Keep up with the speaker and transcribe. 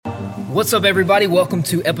What's up, everybody? Welcome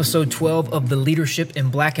to episode 12 of the Leadership in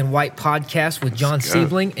Black and White podcast with John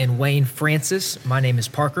Siebling and Wayne Francis. My name is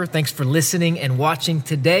Parker. Thanks for listening and watching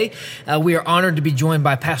today. We are honored to be joined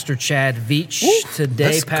by Pastor Chad Veach.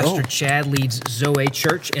 Today, Pastor Chad leads Zoe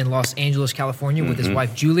Church in Los Angeles, California with his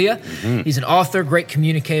wife, Julia. He's an author, great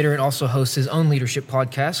communicator, and also hosts his own leadership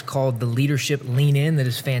podcast called The Leadership Lean In that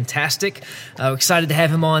is fantastic. Excited to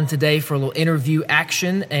have him on today for a little interview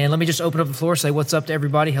action. And let me just open up the floor, say what's up to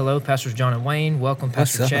everybody. Hello, Pastors John and Wayne. Welcome,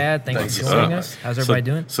 Pastor Chad. Thanks for joining us. How's everybody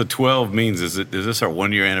doing? So 12 means, is this our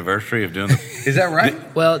 1 year anniversary of doing this? Is that right?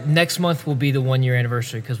 Well, next month will be the 1 year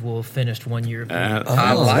anniversary because we'll have finished 1 year.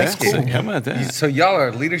 I like it. Cool. How about that? So y'all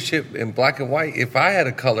are leadership in black and white. If I had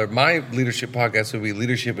a color, my leadership podcast would be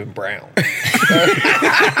leadership in brown.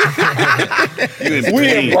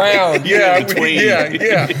 We in brown. Yeah.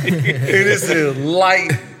 It is a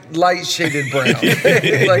light shaded brown.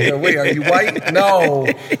 Like, wait, are you white? No,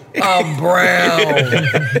 I'm brown.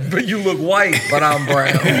 But you look white, but I'm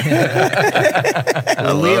brown.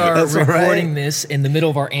 We are recording this in the middle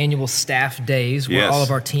of our annual staff days where all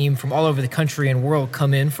of our team from all over the country and world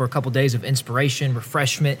come in for a couple days of inspiration,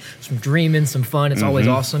 refreshment, some dreaming, some fun. It's always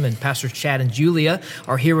awesome. And Pastor Chad and Julia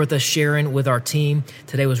are here with us sharing with our team.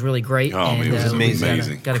 Today was really great. It was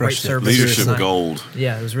amazing. Got a great service. Leadership gold.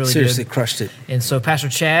 Yeah, it was really Seriously, good. crushed it. And so Pastor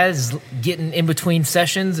Chad is getting in between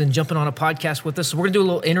sessions and jumping on a podcast with us. So we're going to do a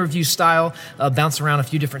little interview style, bounce around a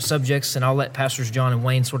few different subjects, and I'll let Pastors John and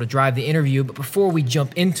Wayne sort of drive the interview. But before we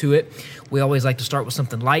jump into it, we always like to start with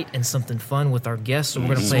something light and something fun with our guests. So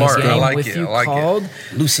we're going to play a game with you called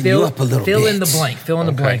Loosen You Up a Little Fill Bit. in the Blank. Fill in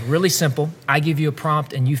the blank. Really simple. I give you a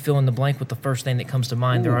prompt, and you fill in the blank with the first thing that comes to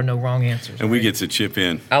mind. There are no wrong answers. And we get to chip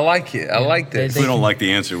in. I like it. I like this. If we don't like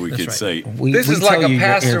the answer, we could right. say. This is like a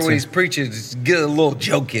pastor when he's preaching, just get a little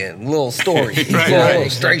joke in, a little story, a little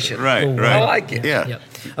illustration. Right. I like it. Yeah. Yep.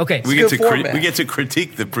 Okay. We get to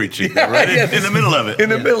critique the preaching in the middle of it. In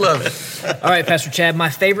the middle of it. All right, Pastor Chad, my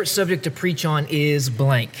favorite subject to preach on is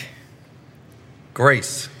blank.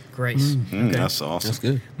 Grace. Grace. That's awesome. That's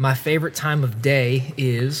good. My favorite time of day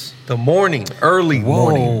is The morning, early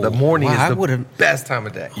morning. The morning Wow, is the best time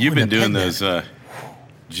of day. You've been doing wouldn't those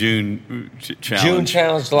June challenge. June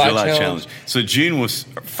challenge, July challenge. So June was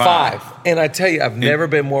 5. And I tell you, I've never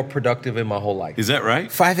been more productive in my whole life. Is that right?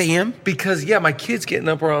 5 a.m.? Because, my kid's getting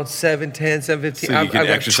up around 7:10, 7:15. So you can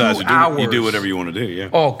exercise got 2 or hours. you do whatever you want to do, yeah.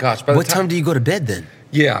 Oh, gosh. What time do you go to bed then?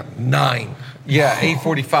 9. Yeah,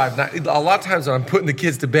 8:45. A lot of times when I'm putting the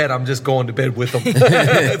kids to bed, I'm just going to bed with them.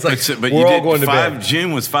 It's like, but we're you all did going to 5. bed.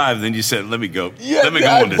 June was 5. Then you said, "Let me go. Yeah, Let me go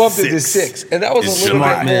I on to bumped 6. it to 6, and that was It's a little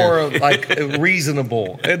smart, bit more like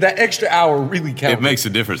reasonable. And that extra hour really counts. It makes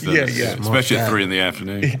a difference, though. Yeah. Especially at 3 in the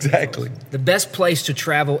afternoon. Exactly. the best place to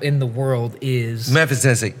travel in the world is Memphis,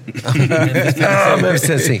 Tennessee. Memphis,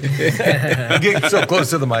 Tennessee. I'm getting so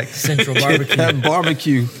close to the mic. Central Barbecue.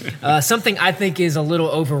 Barbecue. Something I think is a little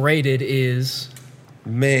overrated is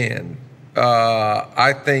Man,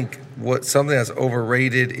 I think something that's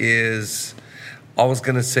overrated is, I was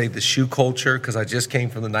going to say the shoe culture, because I just came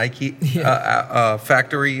from the Nike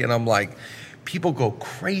factory, and I'm like, people go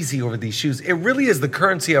crazy over these shoes. It really is the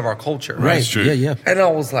currency of our culture. Right. That's true. Yeah. And I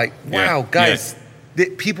was like, wow, Yeah. guys,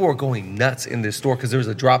 people are going nuts in this store because there was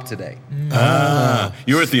a drop today.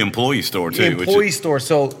 You were at the employee store, too. The employee store.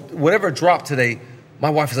 So whatever dropped today, my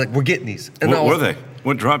wife is like, we're getting these. And What were they?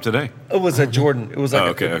 What dropped today? It was a Jordan. It was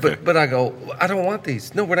like, okay. But I go, I don't want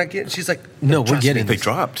these. No, we're not getting. She's like, No, we're trust getting me. They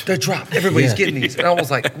dropped. They're dropped. Everybody's Yeah. getting these. And I was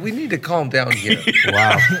like, we need to calm down here.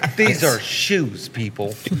 Wow. These are shoes,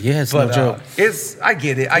 people. Yeah, it's But no joke. I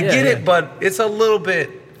get it. I get it, but it's a little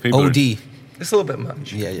bit, People are- OD. it's a little bit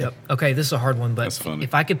much. Yeah. okay. This is a hard one, but That's funny.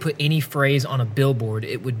 if I could put any phrase on a billboard,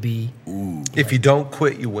 it would be If you don't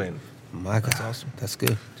quit, you win. My God. That's awesome. That's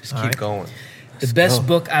good. Just All keep right. going. the best go.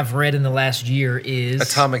 book I've read in the last year is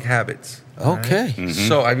Atomic Habits. Okay.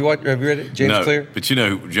 So have you read it? James no, Clear? but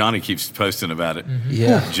Johnny keeps posting about it.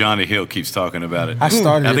 Yeah. Johnny Hill keeps talking about it. I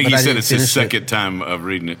started I it, think but he I said didn't it's his finish it. second time of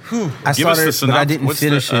reading it. I Give us started the it, but I synopsis. didn't What's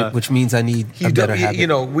finish the, it, which means I need a better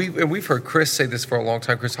habit. We've heard Chris say this for a long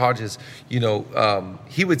time. Chris Hodges,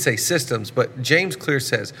 he would say systems, but James Clear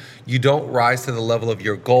says you don't rise to the level of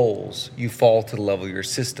your goals, you fall to the level of your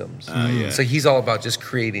systems. Yeah. So he's all about just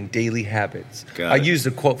creating daily habits. Got I it. used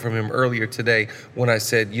a quote from him earlier today when I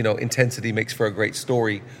said, intensity Consistency makes for a great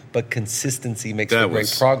story, but consistency makes for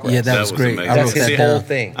great progress. Yeah, that was great. amazing. I That's wrote his that whole down.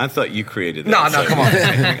 thing. I thought you created that. No, So- come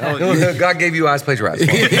on. God gave you eyes, plagiarized.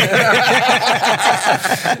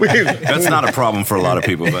 That's not a problem for a lot of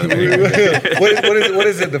people, by the way. What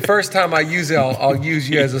is it? The first time I use it, I'll use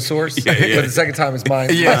you as a source, Yeah. but the second time it's mine.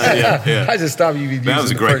 Yeah. I just stopped you using That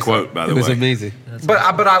was a the great first quote, time. by the It was way. amazing. But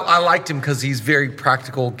I liked him because he's very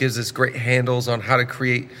practical, gives us great handles on how to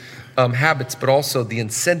create habits, but also the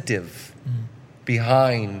incentive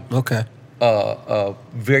behind Okay. a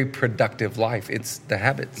very productive life. It's the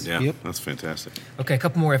habits. Yeah, Yep. that's fantastic. Okay, a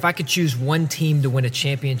couple more. If I could choose one team to win a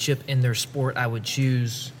championship in their sport, I would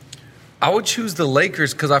choose. I would choose the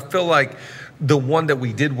Lakers because I feel like the one that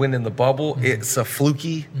we did win in the bubble, it's a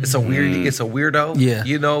fluky, it's a weird, it's a weirdo. Yeah.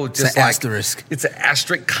 You know, It's just an like asterisk. It's an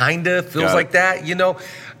asterisk, kind of feels Got it. like that. You know,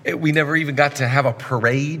 we never even got to have a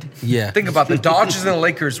parade. Yeah. Think about the Dodgers and the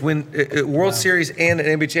Lakers win World Series and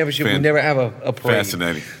an NBA championship. We never have a parade.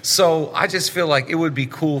 Fascinating. So I just feel like it would be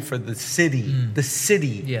cool for the city,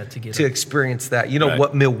 Yeah, to get to it. experience that. You know Right.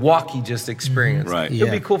 what Milwaukee just experienced. Right. It Yeah.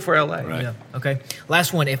 would be cool for LA. Right. Yeah. Okay.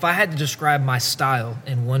 Last one. If I had to describe my style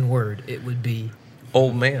in one word, it would be.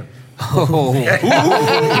 Old man. Oh,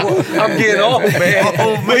 I'm getting old,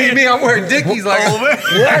 man. What do you mean? I'm wearing Dickies like Old man.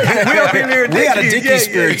 What? We up in here we got a Dickies. Dickie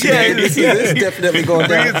spirit today. This is definitely going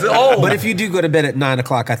down. It's old. But if you do go to bed at 9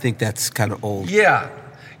 o'clock, I think that's kind of old. Yeah.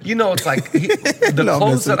 You know, it's like the No, I'm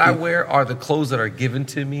clothes messing that I with you. wear are the clothes that are given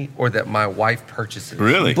to me or that my wife purchases.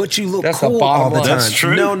 Really? But you look That's the cool bottom all the line. time. That's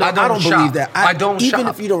true. No, I I don't don't shop. believe that. I don't even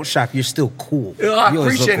shop. if you don't shop, you're still cool. You know, I You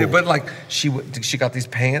always look appreciate it, cool. but like she got these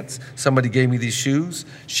pants. Somebody gave me these shoes.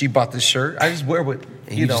 She bought this shirt. I just wear what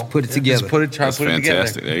And you know. just put it together. Try That's to put it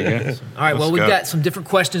fantastic. together. There you go. All right. Well, Let's we've go. got some different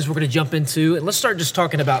questions we're going to jump into, and let's start just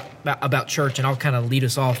talking about church, and I'll kind of lead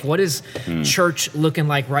us off. What is church looking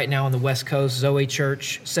like right now on the West Coast? Zoe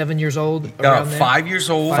Church, 7 years old. Around there? 5 years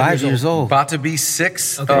old. 5 years old. About to be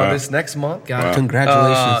 6 Okay. this next month. Got it.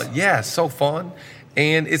 Congratulations. Yeah, so fun.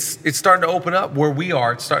 And it's starting to open up where we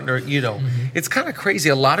are. It's starting to, it's kind of crazy.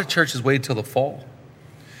 A lot of churches wait till the fall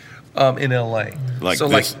in LA. Like so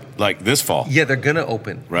this fall. yeah, they're going to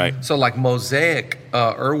open. Right. So like Mosaic,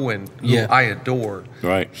 Irwin, who Yeah. I adore.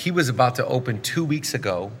 Right. He was about to open 2 weeks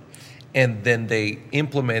ago. And then they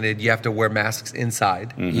implemented you have to wear masks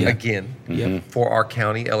inside again for our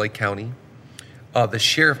county, LA County. The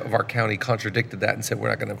sheriff of our county contradicted that and said we're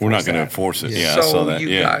not going to enforce We're not going to that." enforce it. Yeah. Yeah, So I saw that. you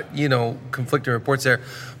Yeah. got, conflicting reports there.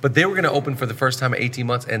 But they were going to open for the first time in 18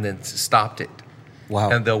 months and then stopped it. Wow.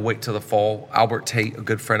 And they'll wait till the fall. Albert Tate, a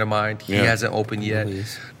good friend of mine, he Yeah. hasn't opened yet.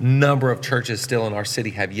 Please. Number of churches still in our city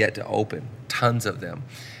have yet to open. Tons of them.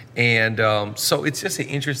 And so it's just an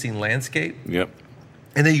interesting landscape. Yep.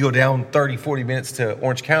 And then you go down 30, 40 minutes to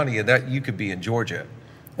Orange County, and that you could be in Georgia.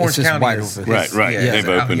 Orange just County wide is, open. Right, right. Yeah, They've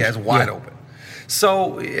it's, opened. Yeah, it's wide Yeah. open.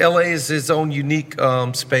 So LA is its own unique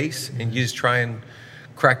space, and you just try and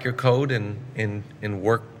crack your code and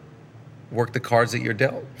work the cards that you're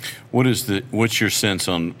dealt. What's your sense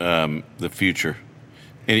on the future?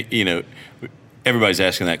 And everybody's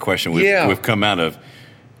asking that question. We've come out of,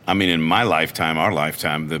 in my lifetime, our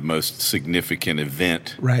lifetime, the most significant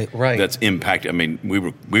event Right. Right. that's impacted.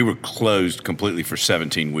 We were closed completely for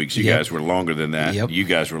 17 weeks. You Yep. guys were longer than that. Yep. You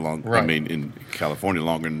guys were long. Right. In California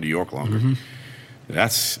longer, in New York longer. Mm-hmm.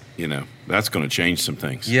 That's going to change some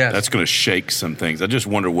things. Yes. That's going to shake some things. I just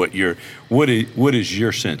wonder what is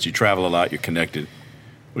your sense? You travel a lot. You're connected.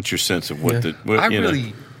 What's your sense of what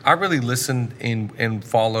I really listen and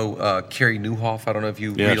follow Kerry Newhoff. I don't know if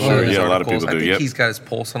you Yeah, read a lot sure. of his Yeah, a lot of articles. people do, I think yep. he's got his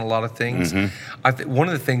pulse on a lot of things. One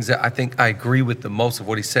of the things that I think I agree with the most of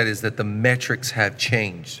what he said is that the metrics have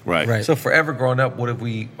changed. Right. Right. So forever growing up, what have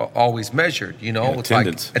we always measured? It's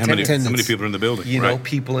attendance. like How many Attendance. people are in the building? Know,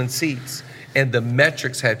 people in seats. And the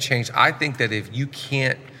metrics have changed. I think that if you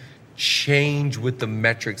can't change with the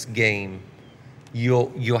metrics game,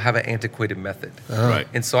 you'll have an antiquated method. Right.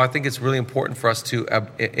 And so I think it's really important for us to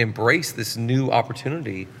embrace this new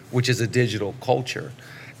opportunity, which is a digital culture.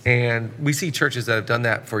 And we see churches that have done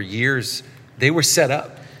that for years. They were set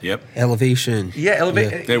up. Yep. Elevation. Yeah,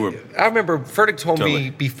 elevate. They were- I remember Furtick told Totally. me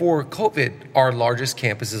before COVID, our largest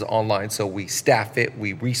campus is online, so we staff it,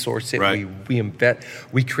 we resource it, Right. we embed,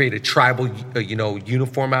 we create a tribal,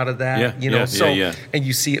 uniform out of that. Yeah. And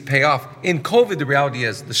you see it pay off. In COVID, the reality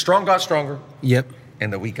is the strong got stronger Yep.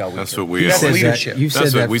 and the weak got weaker. That's what we That's said that. leadership. You That's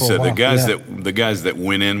said what that we for a said. while. The guys that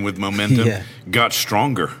went in with momentum Yeah. got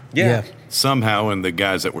stronger yeah. somehow, and the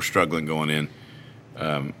guys that were struggling going in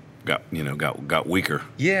got weaker.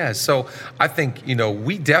 Yeah, so I think,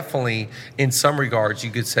 we definitely, in some regards,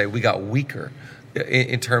 you could say we got weaker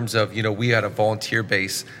in terms of, we had a volunteer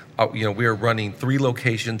base we were running 3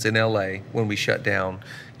 locations in LA when we shut down.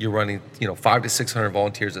 You're running, 500 to 600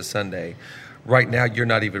 volunteers a Sunday. Right now, you're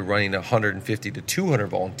not even running 150 to 200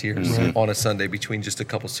 volunteers on a Sunday between just a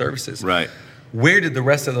couple services. Right. Where did the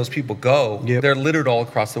rest of those people go? Yep. They're littered all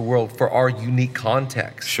across the world for our unique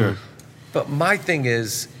context. Sure. But my thing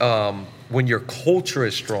is, when your culture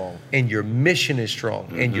is strong and your mission is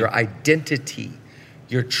strong and your identity,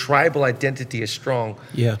 your tribal identity is strong,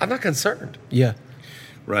 I'm not concerned. Yeah.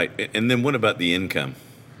 Right. And then what about the income?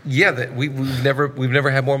 Yeah, that we've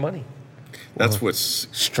never had more money. That's what's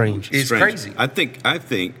Strange. It's crazy. I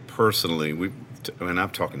think personally, I'm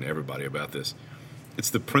talking to everybody about this. It's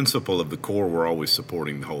the principle of the core. We're always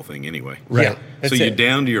supporting the whole thing anyway. Right. Yeah. So you're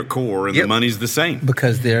down to your core, and the money's the same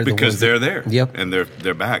Because they're there. Yep. And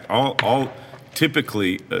they're back. All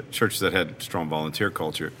typically churches that had strong volunteer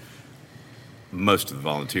culture, most of the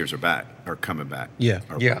volunteers are coming back.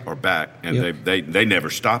 Are back, and they never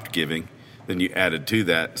stopped giving. Then you added to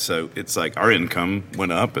that, so it's like our income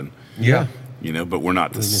went up, and but we're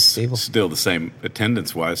not still the same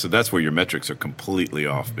attendance wise. So that's where your metrics are completely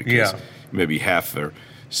off, because maybe half or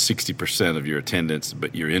 60% of your attendance,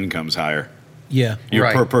 but your income's higher. Yeah. Your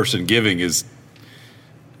per person giving is.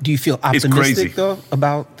 Do you feel optimistic though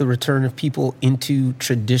about the return of people into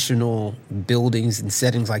traditional buildings and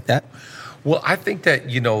settings like that? Well, I think that,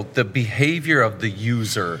 the behavior of the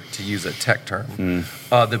user, to use a tech term,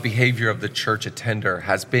 the behavior of the church attender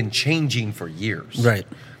has been changing for years. Right.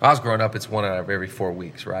 When I was growing up, it's 1 out of every 4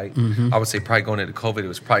 weeks, right? I would say probably going into COVID, it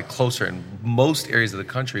was probably closer in most areas of the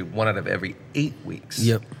country, 1 out of every 8 weeks.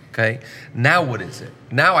 Yep. Okay. Now what is it?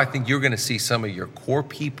 Now I think you're going to see some of your core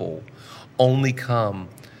people only come,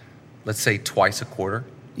 let's say, twice a quarter.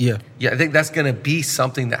 Yeah. Yeah, I think that's going to be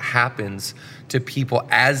something that happens to people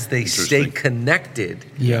as they stay connected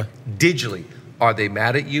digitally. Are they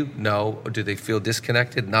mad at you? No. Or do they feel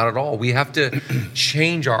disconnected? Not at all. We have to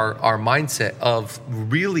change our mindset of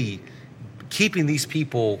really keeping these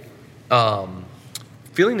people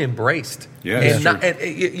feeling embraced. Yeah,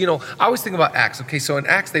 I always think about Acts. Okay, so in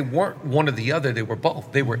Acts, they weren't one or the other. They were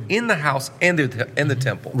both. They were in the house and the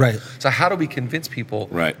temple. Right. So how do we convince people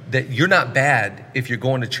Right. that you're not bad if you're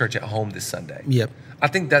going to church at home this Sunday? Yep. I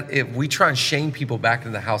think that if we try and shame people back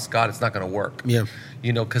into the house of God, it's not going to work. Yeah.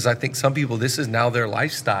 Because I think some people, this is now their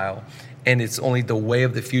lifestyle, and it's only the way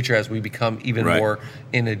of the future as we become even more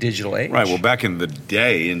in a digital age. Right. Well, back in the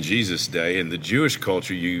day, in Jesus' day, in the Jewish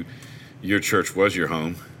culture, your church was your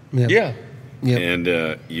home. Yeah. Yep.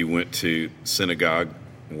 And you went to synagogue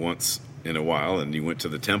once in a while, and you went to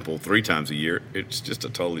the temple 3 times a year. It's just a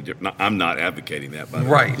totally different. I'm not advocating that, by the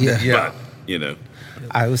way. Right. Yeah. But,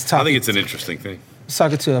 I think it's an interesting thing. I was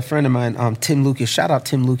talking to a friend of mine, Tim Lucas. Shout out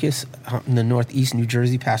Tim Lucas in the Northeast New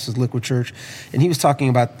Jersey, pastors Liquid Church. And he was talking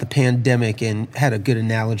about the pandemic and had a good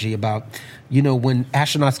analogy about, when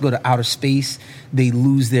astronauts go to outer space, they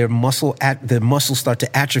lose their muscles start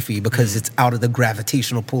to atrophy because it's out of the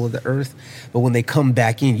gravitational pull of the Earth. But when they come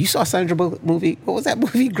back in, you saw Sandra Bullock movie? What was that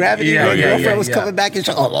movie? Gravity? Her girlfriend was coming back and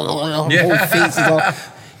her whole face is all...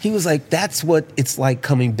 He was like, that's what it's like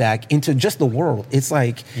coming back into just the world. It's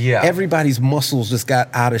like everybody's muscles just got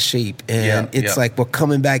out of shape. And it's like we're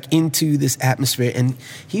coming back into this atmosphere. And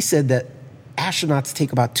he said that astronauts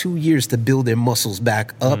take about 2 years to build their muscles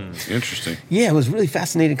back up. Interesting. Yeah, it was a really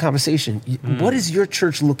fascinating conversation. What is your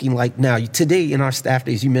church looking like now? Today in our staff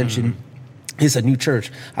days, you mentioned it's a new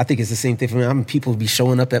church. I think it's the same thing for me. People be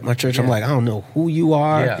showing up at my church. I'm like, I don't know who you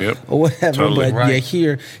are or whatever. Totally. But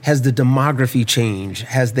here, has the demography changed?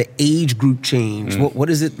 Has the age group changed?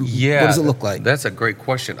 What is it? Yeah. What does it look like? That's a great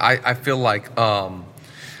question. I feel like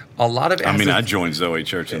a lot of... I joined Zoe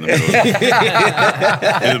Church in the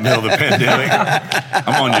middle of the pandemic.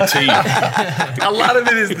 I'm on your team. A lot of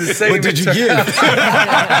it is the same. What did you give?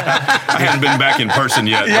 I haven't been back in person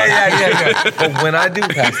yet. Yeah. But when I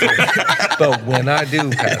do,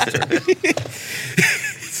 Pastor.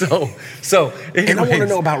 So anyways, and I want to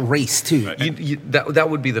know about race too. Right. That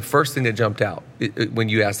would be the first thing that jumped out when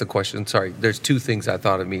you asked the question. Sorry, there's 2 things I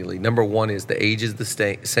thought immediately. Number one is the age is the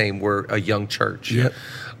same. We're a young church. Yep.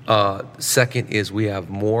 Second is we have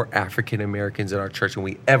more African Americans in our church than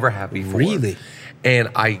we ever have before. Really? And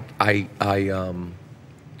I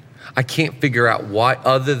can't figure out why,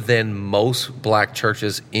 other than most black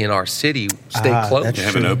churches in our city stay closed. They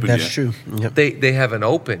haven't opened That's yet. true. Yep. They haven't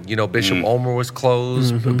opened. Bishop Ulmer was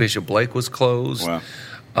closed. Bishop Blake was closed.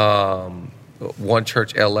 Wow. One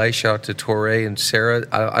church, LA, shout out to Torrey and Sarah.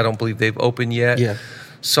 I don't believe they've opened yet. Yeah.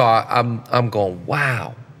 So I'm going,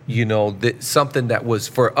 wow. Something that was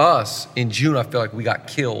for us in June, I feel like we got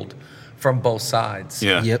killed from both sides.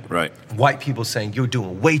 Yeah. Yep. Right. White people saying you're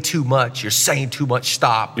doing way too much, you're saying too much,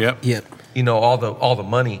 stop. Yep. You know, all the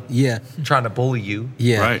money. Yeah. Trying to bully you.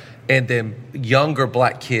 Yeah. Right. And then younger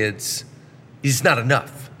black kids, it's not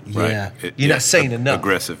enough. Yeah. Right. You're not saying enough.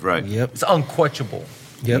 Aggressive. Right. Yep. It's unquestionable.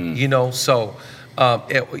 Yep. You know, so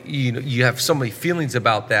you have so many feelings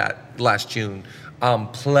about that last June. I'm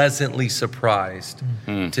pleasantly surprised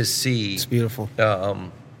to see. It's beautiful.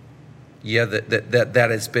 That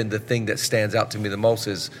has been the thing that stands out to me the most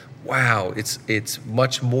is, wow, it's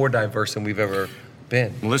much more diverse than we've ever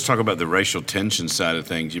been. Well, let's talk about the racial tension side of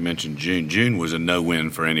things. You mentioned June. June was a no-win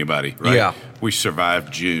for anybody, right? Yeah. We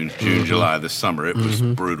survived June, July, this summer. It was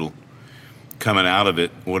brutal. Coming out of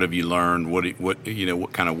it, what have you learned?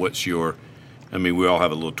 What's your? I mean, we all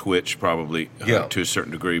have a little twitch, probably to a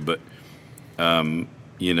certain degree, but some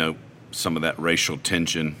of that racial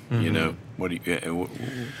tension. What do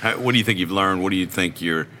you think you've learned? What do you think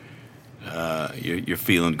you're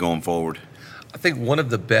feeling going forward? I think one of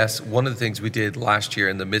the things we did last year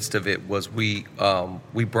in the midst of it was we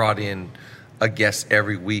brought in a guest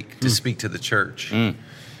every week to speak to the church,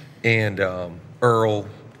 and Earl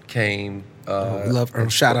came. We love Earl.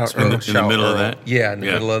 Shout out Earl. In the middle of that? Yeah, in the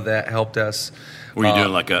middle of that, helped us. Were you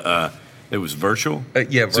doing like it was virtual?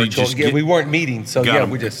 Yeah, So you virtual. just We weren't meeting, so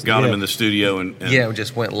we just got them in the studio and we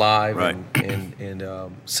just went live, Right. and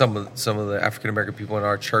some of the African American people in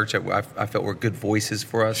our church I felt were good voices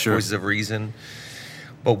for us, Sure. voices of reason.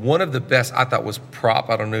 But one of the best I thought was Prop.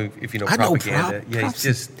 I don't know if you know I know Propaganda. Prop. Yeah, Prop's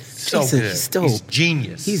he's just so Jason, good. he's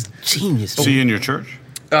genius. He's genius. See you in your church?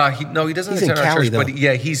 He doesn't He's in attend our Cali, church, though. but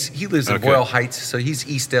he lives in Okay. Royal Heights, so he's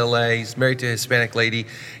East LA. He's married to a Hispanic lady.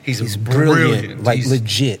 He's brilliant. Like He's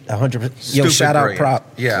legit, 100%. Yo, stupid shout out brilliant.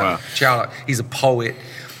 Prop. Yeah, Wow. shout out. He's a poet.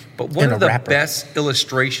 But one And of a the rapper. best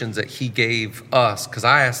illustrations that he gave us, because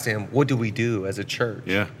I asked him, what do we do as a church?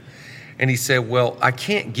 Yeah. And he said, well, I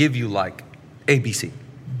can't give you like ABC.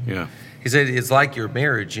 Yeah. He said, it's like your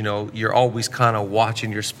marriage, you're always kind of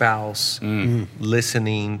watching your spouse,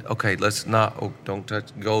 listening. Okay, let's not, don't touch,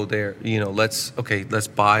 go there. Let's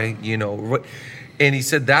buy, And he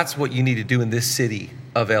said, that's what you need to do in this city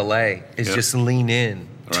of LA is Yep. just lean in,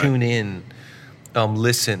 Right. tune in,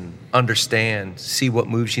 listen, understand, see what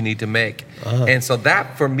moves you need to make. And so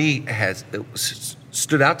that for me has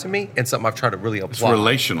stood out to me and something I've tried to really It's apply.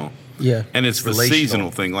 relational. Yeah. And it's the Relational.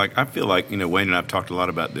 seasonal thing. Like, I feel like, Wayne and I have talked a lot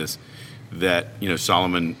about this, that,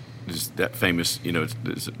 Solomon is that famous,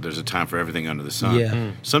 there's a time for everything under the sun.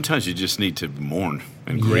 Yeah. Sometimes you just need to mourn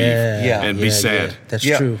and grieve Yeah. and be sad. Yeah. That's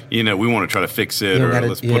Yeah. true. We want to try to fix it, You or gotta-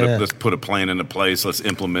 let's put a plan into place. Let's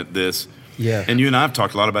implement this. Yeah. And you and I have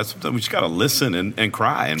talked a lot about sometimes we just got to listen and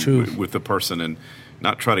cry True. with the person and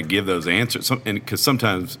not try to give those answers. Because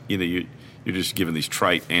sometimes you're just giving these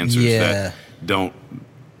trite answers Yeah. that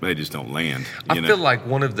they just don't land. I feel like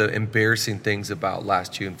one of the embarrassing things about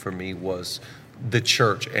last June for me was the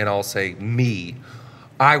church, and I'll say me.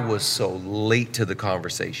 I was so late to the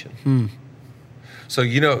conversation. So,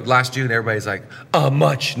 last June, everybody's like, a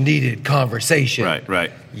much needed conversation.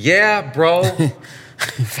 Right. Yeah, bro.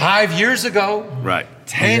 5 years ago, Right.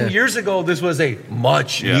 10 Yeah. years ago, this was a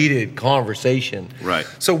much needed conversation. Right.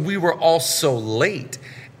 So we were all so late,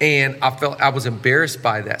 and I felt I was embarrassed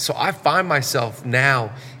by that. So I find myself now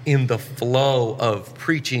in the flow of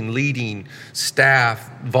preaching, leading staff,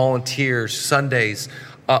 volunteers, Sundays,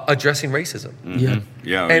 addressing racism. Yeah.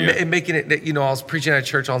 Yeah. And making it, I was preaching at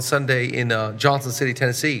church on Sunday in Johnson City,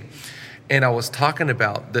 Tennessee, and I was talking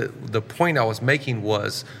about the point I was making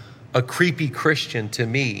was a creepy Christian to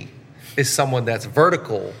me is someone that's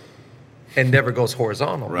vertical and never goes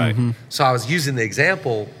horizontal. Right. So I was using the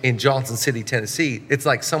example in Johnson City, Tennessee. It's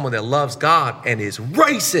like someone that loves God and is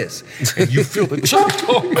racist, and you feel the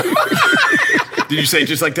chuckle. Did you say it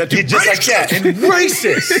just like that? Just like that, and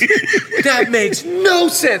racist. That makes no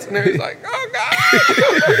sense. And he's like, oh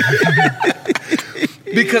God.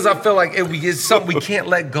 Because I feel like it's something we can't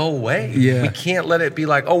let go away. Yeah. We can't let it be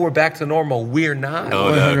like, oh, we're back to normal. We're not.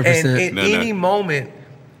 Oh, no. 100%. And at No. any moment,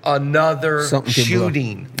 another Something can blow.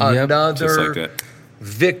 shooting, Yep. another Just like that.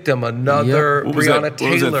 victim, another What was Breonna that?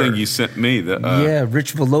 Taylor. What was that thing you sent me? Yeah,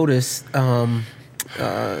 Rich Velotis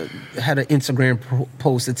had an Instagram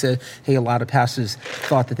post that said, hey, a lot of pastors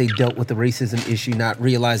thought that they dealt with the racism issue, not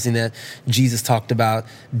realizing that Jesus talked about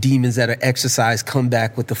demons that are exorcised come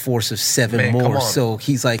back with the force of 7 Man, come more. on. So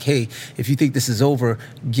he's like, hey, if you think this is over,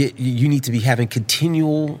 you need to be having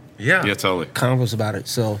continual Yeah. Yeah, totally. convos about it.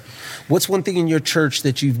 So what's one thing in your church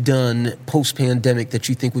that you've done post-pandemic that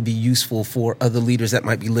you think would be useful for other leaders that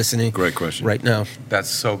might be listening Great question. right now? That's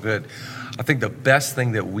so good. I think the best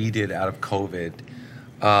thing that we did out of COVID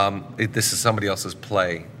this is somebody else's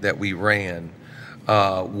play that we ran,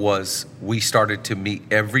 was we started to meet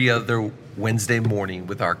every other Wednesday morning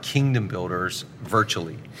with our kingdom builders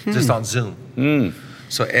virtually, just on Zoom.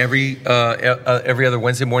 So every other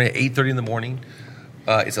Wednesday morning at 8:30 in the morning,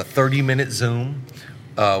 it's a 30-minute Zoom.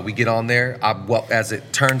 We get on there. As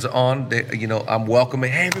it turns on, I'm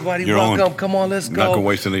welcoming. Hey, everybody, welcome. On. Come on, let's go. Not gonna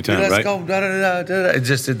waste any time, let's right? Let's go. Da, da, da, da, da. It's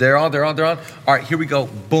just they're on. All right, here we go.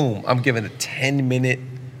 Boom. I'm giving a 10-minute.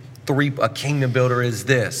 A kingdom builder is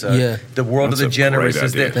this. The world That's of the generous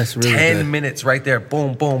is idea. this. That's really 10 good. minutes right there.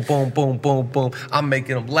 Boom, boom, boom, boom, boom, boom. I'm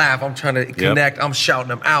making them laugh. I'm trying to connect. I'm shouting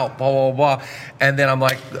them out. Blah, blah, blah. And then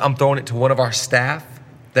I'm throwing it to one of our staff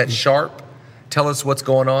that's sharp. Tell us what's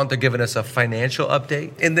going on. They're giving us a financial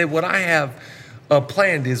update. And then what I have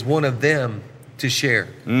planned is one of them to share.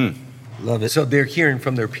 Love it. So they're hearing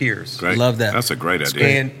from their peers. Great. Love that. That's a great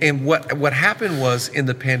idea. And what happened was in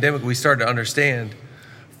the pandemic, we started to understand,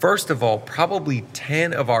 first of all, probably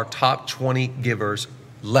 10 of our top 20 givers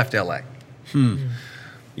left LA.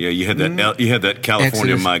 Yeah, you had that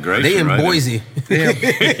California Exodus. migration. They in right? Boise.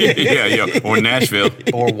 yeah, or Nashville.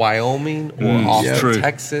 Or Wyoming, or Austin, True.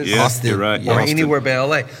 Texas, Yeah, Austin. you're right. or Austin. anywhere but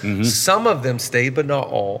LA. Some of them stayed, but not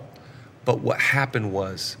all. But what happened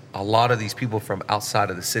was a lot of these people from outside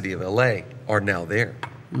of the city of LA are now there.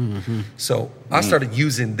 So I started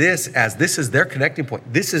using this is their connecting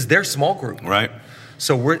point. This is their small group. Right.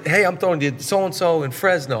 So I'm throwing you so-and-so in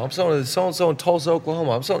Fresno. I'm throwing you so-and-so in Tulsa,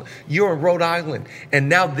 Oklahoma. You're in Rhode Island. And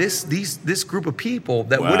now this group of people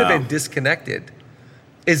that would have been disconnected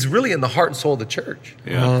is really in the heart and soul of the church.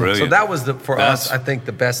 Yeah, brilliant. So that was for us, I think,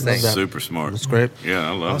 the best thing. Super smart. That's great. Yeah,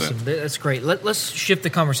 I love Awesome. that. That's great. Let's shift the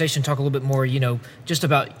conversation, talk a little bit more, just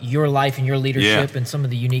about your life and your leadership and some of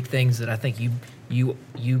the unique things that I think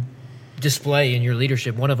you display in your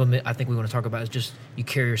leadership. One of them I think we want to talk about is just you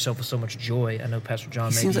carry yourself with so much joy. I know Pastor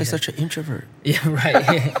John He seems like such an introvert. Yeah,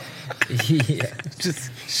 right.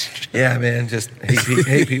 Yeah, man. Just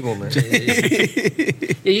hate people, man.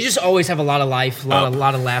 Yeah, you just always have a lot of life, a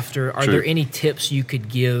lot of laughter. Are True. there any tips you could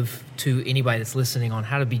give to anybody that's listening on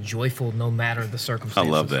how to be joyful no matter the I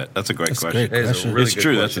circumstances? love that. That's a great question. great. That is a really It's good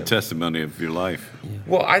true. question. That's a testimony of your life.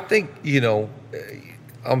 Well, I think,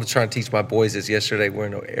 I'm trying to teach my boys this yesterday. We're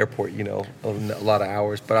in the airport, a lot of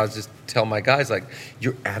hours. But I was just telling my guys,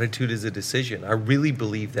 your attitude is a decision. I really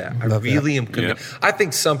believe that. I really am convinced. Yeah. I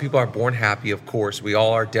think some people are born happy, of course. We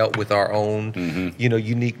all are dealt with our own,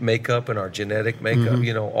 unique makeup and our genetic makeup.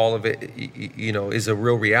 All of it, is a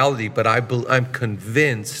real reality. But I'm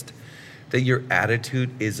convinced that your attitude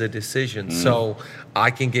is a decision. So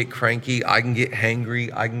I can get cranky, I can get hangry,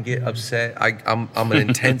 I can get upset. I'm an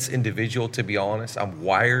intense individual, to be honest. I'm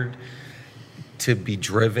wired to be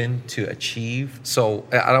driven to achieve. So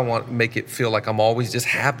I don't want to make it feel like I'm always just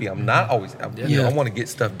happy. I'm not always. I want to get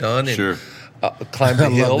stuff done and Sure. climb the I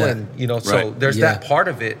love hill, that. and so Right. there's that part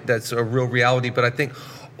of it that's a real reality. But I think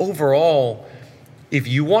overall, if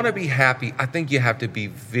you want to be happy, I think you have to be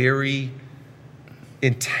very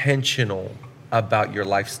intentional about your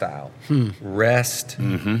lifestyle. Rest,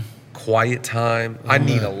 quiet time. I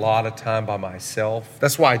need a lot of time by myself.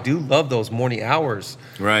 That's why I do love those morning hours.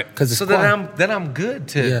 Right. Because it's So quiet. then I'm good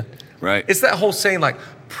to. Yeah. Right. It's that whole saying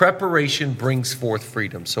preparation brings forth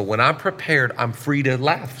freedom. So when I'm prepared, I'm free to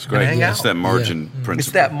laugh and hang It's out. that margin principle.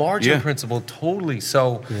 It's that margin Yeah. principle, totally.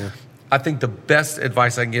 So I think the best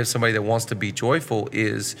advice I can give somebody that wants to be joyful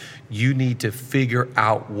is you need to figure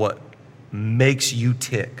out what makes you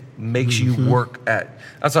tick, makes you work at.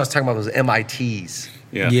 That's what I was talking about, those MITs.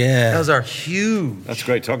 Yeah. Yeah. Those are huge. That's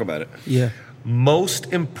great. Talk about it. Yeah.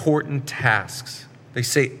 Most important tasks. They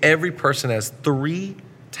say every person has 3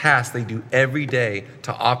 tasks they do every day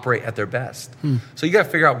to operate at their best. So you got to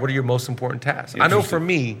figure out what are your most important tasks. I know for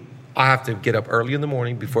me, I have to get up early in the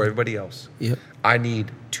morning before everybody else. Yep. I need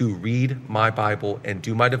to read my Bible and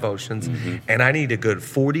do my devotions, and I need a good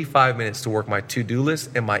 45 minutes to work my to-do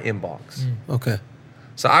list and my inbox. Okay.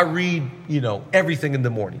 So I read, everything in the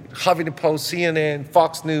morning. Huffington Post, CNN,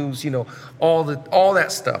 Fox News, all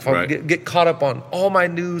that stuff. I Right. get caught up on all my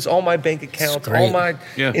news, all my bank accounts, great. all my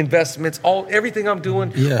Yeah. investments, everything I'm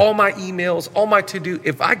doing, Yeah. all my emails, all my to-do.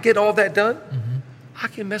 If I get all that done, I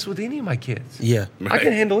can mess with any of my kids. Yeah. I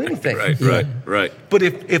can handle anything. Right. Yeah. Right. But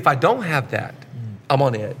if I don't have that, I'm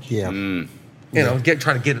on edge. Yeah.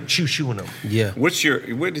 Trying to get shooing them. Yeah. What is your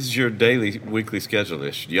weekly schedule?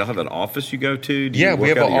 Do y'all have an office you go to? Do Yeah, you we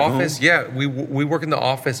work have out an of your office. home? Yeah, we work in the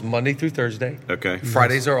office Monday through Thursday. Okay.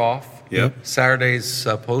 Fridays are off. Yep. Saturday's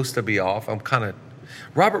supposed to be off.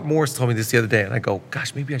 Robert Morris told me this the other day, and I go,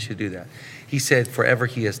 gosh, maybe I should do that. He said forever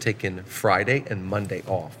he has taken Friday and Monday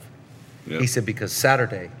off. Yep. He said because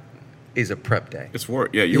Saturday is a prep day. It's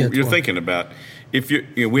work. Yeah, you're thinking about if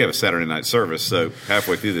we have a Saturday night service, so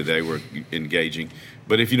halfway through the day we're engaging.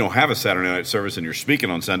 But if you don't have a Saturday night service and you're speaking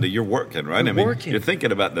on Sunday, you're working, right? Working. You're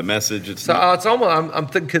thinking about the message. It's almost I'm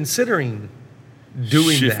considering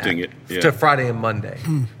doing shifting it to Friday and Monday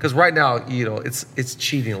because right now it's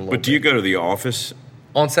cheating a little. But do you go to the office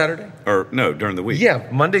on Saturday or no during the week? Yeah,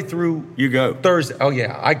 Monday through you go Thursday. Oh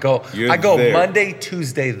yeah, I go. I go there. Monday,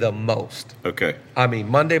 Tuesday the most. Okay. I mean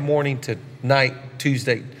Monday morning to night.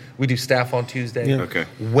 Tuesday we do staff on Tuesday. Yeah. Okay.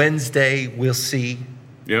 Wednesday we'll see.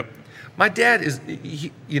 Yep. My dad is,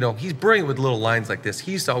 he's brilliant with little lines like this.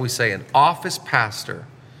 He used to always say, an office pastor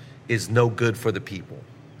is no good for the people.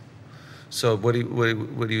 So what he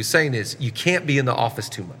was saying is, you can't be in the office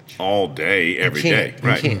too much. All day, every day.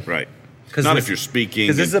 Right, you can't. Right. Not if you're speaking.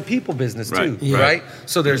 Because this is a people business too, right?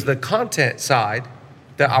 So there's the content side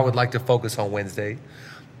that I would like to focus on Wednesday.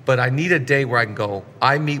 But I need a day where I can go,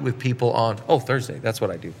 I meet with people on, Thursday. That's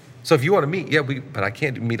what I do. So if you want to meet, but I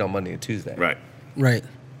can't meet on Monday and Tuesday. Right. Right.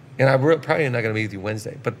 And I'm probably not going to meet with you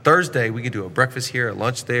Wednesday. But Thursday, we can do a breakfast here, a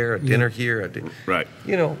lunch there, a dinner here. Right.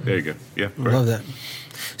 There you go. Yeah. Right. Love that.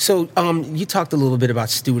 So you talked a little bit about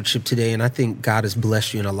stewardship today, and I think God has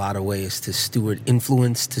blessed you in a lot of ways to steward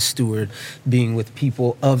influence, to steward being with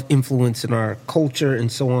people of influence in our culture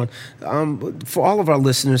and so on. For all of our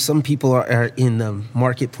listeners, some people are in the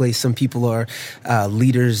marketplace, some people are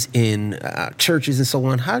leaders in churches and so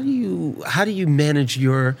on. How do you manage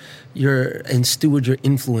your and steward your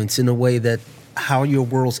influence in a way that how your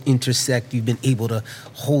worlds intersect, you've been able to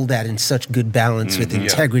hold that in such good balance with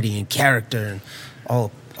integrity and character and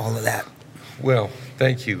all of that? Well,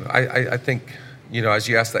 thank you. I think, as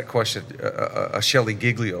you asked that question, a Shelley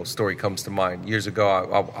Giglio story comes to mind. Years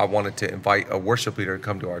ago, I wanted to invite a worship leader to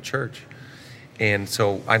come to our church. And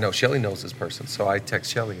so I know Shelley knows this person. So I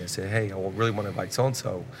text Shelley. I said, hey, I really want to invite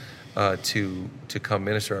so-and-so to come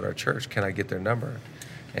minister at our church. Can I get their number?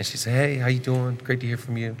 And she said, hey, how you doing? Great to hear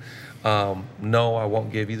from you. No, I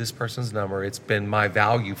won't give you this person's number. It's been my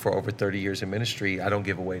value for over 30 years in ministry. I don't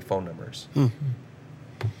give away phone numbers.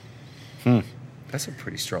 That's a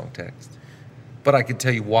pretty strong text. But I can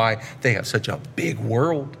tell you why they have such a big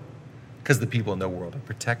world. Because the people in their world are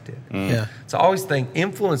protected. Yeah. So I always think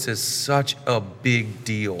influence is such a big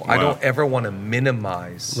deal. Wow. I don't ever want to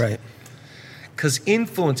minimize. Right. Because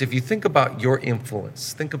influence, if you think about your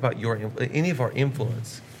influence, any of our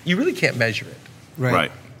influence, you really can't measure it.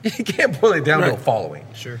 Right. You can't boil it down to a following.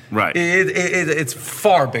 Sure. Right. It's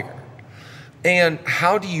far bigger. And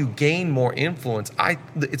how do you gain more influence?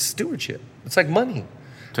 It's stewardship. It's like money.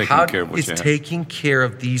 Taking care of what you have. Taking care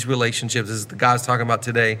of these relationships. This is the guys talking about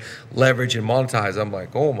today, leverage and monetize. I'm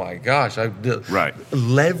like, oh my gosh.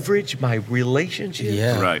 Leverage my relationships.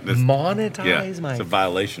 Yeah. Right. Monetize my... It's a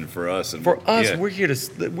violation for us. And for us,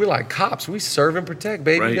 we're like cops. We serve and protect,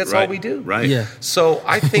 baby. Right, That's all we do. Right. Yeah. So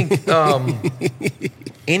I think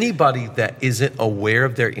anybody that isn't aware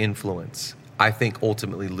of their influence, I think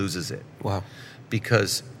ultimately loses it. Wow.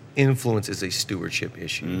 Because influence is a stewardship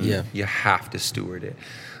issue. Yeah. You have to steward it.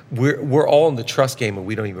 We're all in the trust game and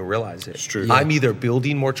we don't even realize it. It's true. Yeah. I'm either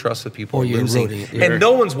building more trust with people or you're losing. It. And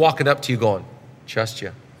no one's walking up to you going, trust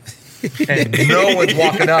you. And no one's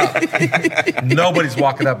walking up. Nobody's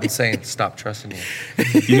walking up and saying, stop trusting you.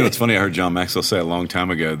 It's funny. I heard John Maxwell say a long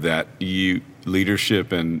time ago that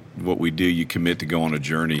leadership and what we do, you commit to go on a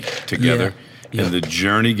journey together. Yeah. And the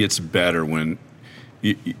journey gets better when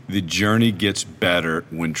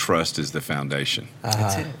trust is the foundation.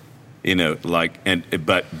 That's it.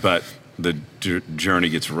 But the journey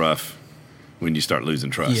gets rough when you start losing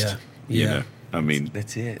trust. Yeah.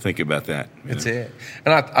 That's it. Think about that. That's it.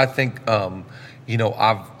 And I think,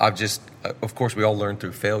 I've just, of course, we all learn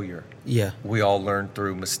through failure. Yeah. We all learn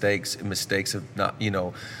through mistakes, and mistakes of not,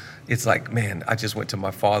 it's like, man, I just went to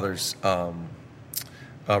my father's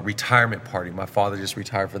retirement party. My father just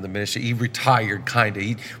retired from the ministry. He retired,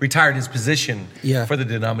 He retired his position for the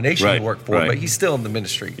denomination he worked for, but he's still in the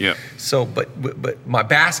ministry. Yeah. So, but my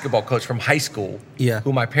basketball coach from high school,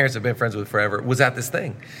 who my parents have been friends with forever, was at this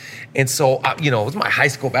thing. And so, it was my high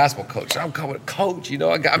school basketball coach. I'm calling it coach,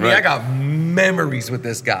 I got memories with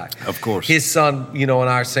this guy. Of course. His son, and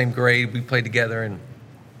I are same grade. We played together, and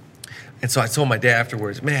so I told my dad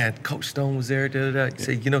afterwards, man, Coach Stone was there. He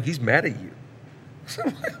said, he's mad at you.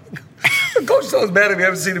 Coach Stone's mad at me. I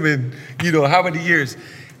haven't seen him in, how many years.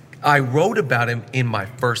 I wrote about him in my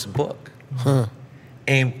first book.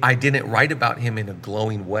 And I didn't write about him in a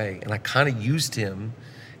glowing way. And I kind of used him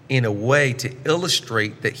in a way to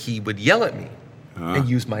illustrate that he would yell at me and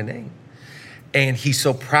use my name. And he's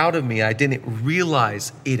so proud of me, I didn't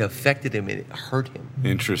realize it affected him and it hurt him.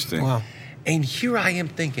 Interesting. Wow. And here I am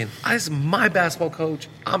thinking, as my basketball coach,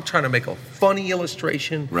 I'm trying to make a funny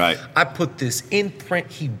illustration. Right. I put this in print.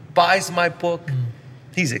 He buys my book.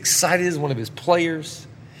 He's excited as one of his players.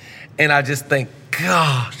 And I just think,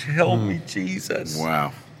 gosh, help me, Jesus.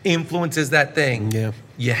 Wow. Influence is that thing. Yeah.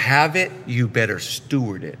 You have it, you better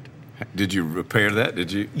steward it. Did you repair that?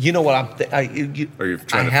 Did you? You know what Or you're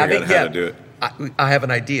trying to figure out how to do it? I have an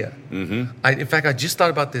idea. Mm-hmm. In fact, I just thought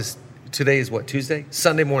about this. Today is what, Tuesday?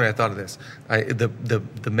 Sunday morning I thought of this.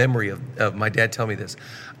 The memory of my dad telling me this.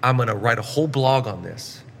 I'm going to write a whole blog on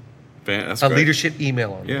this. That's a great. leadership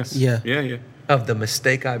email on this. Yeah. Of the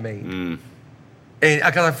mistake I made. And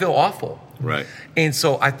because I feel awful. Right. And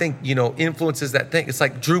so I think, influence is that thing. It's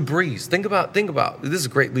like Drew Brees. Think about, this is a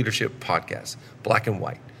great leadership podcast, Black and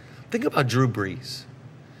White. Think about Drew Brees.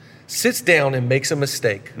 Sits down and makes a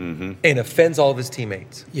mistake and offends all of his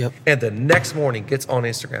teammates. Yep. And the next morning gets on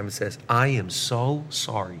Instagram and says, I am so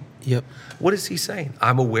sorry. Yep. What is he saying?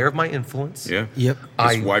 I'm aware of my influence. Yeah. Yep.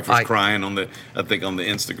 His wife was crying on the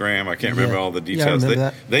Instagram. I can't remember all the details. Yeah, I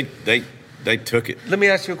remember that. They took it. Let me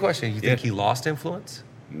ask you a question. You think he lost influence?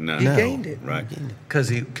 No. He gained it. Right. Because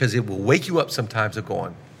it will wake you up sometimes of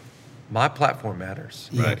going, my platform matters.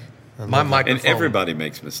 Yeah. Right. My microphone. And everybody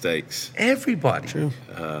makes mistakes. Everybody. True.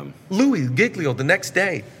 Louis Giglio the next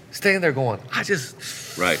day, standing there going,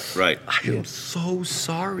 Right. I am so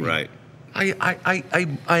sorry. Right.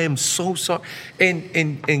 I am so sorry.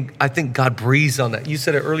 And I think God breathes on that. You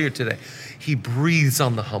said it earlier today. He breathes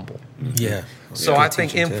on the humble. Yeah. So I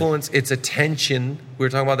think influence, it's a tension. We were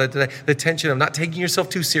talking about that today. The tension of not taking yourself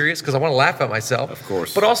too serious because I want to laugh at myself. Of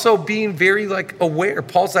course. But also being very aware.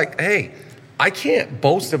 Paul's like, hey, I can't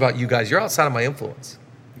boast about you guys. You're outside of my influence.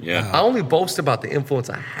 Yeah. I only boast about the influence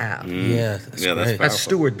I have. Yeah. That's Yeah, that's great. I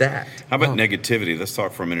steward that. How about negativity? Let's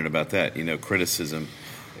talk for a minute about that. Criticism.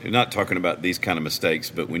 You're not talking about these kind of mistakes,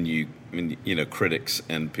 but when critics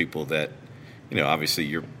and people that, obviously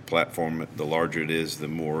your platform, the larger it is, the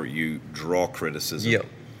more you draw criticism. Yep.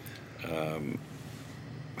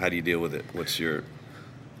 How do you deal with it? What's your...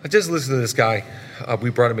 I just listened to this guy.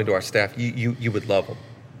 We brought him into our staff. You would love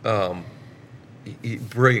him.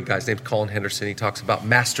 Brilliant guy. His name's Colin Henderson. He talks about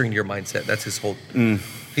mastering your mindset. That's his whole...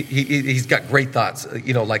 He's got great thoughts.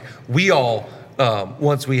 Like we all,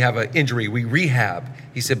 once we have an injury, we rehab.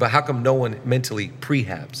 He said, but how come no one mentally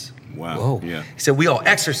prehabs? Wow. Whoa. Yeah. He said, we all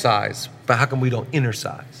exercise, but how come we don't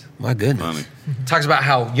intercise? My goodness. Funny. Talks about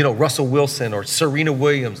how, Russell Wilson or Serena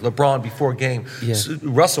Williams, LeBron before a game,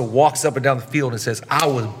 Russell walks up and down the field and says, I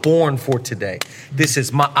was born for today. This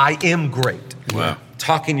is I am great. Wow.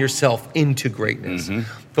 Talking yourself into greatness.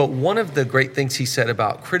 But one of the great things he said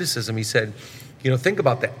about criticism, he said, think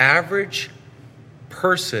about the average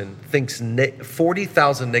person thinks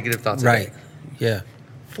 40,000 negative thoughts a day. Right. Yeah.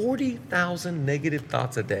 40,000 negative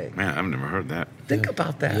thoughts a day. Man, I've never heard that. Think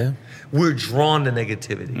about that. Yeah. We're drawn to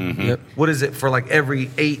negativity. Yep. What is it for every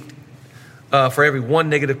one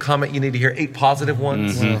negative comment, you need to hear 8 positive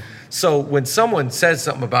ones? So when someone says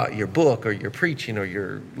something about your book or your preaching or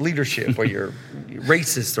your leadership or your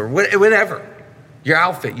racist or whatever, your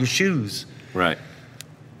outfit, your shoes, Right.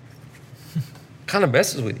 kind of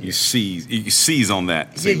messes with you. You seize on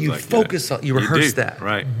that. Yeah, you focus on, you rehearse that.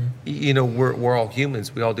 Right. We're all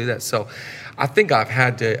humans. We all do that. So I think I've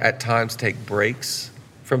had to, at times, take breaks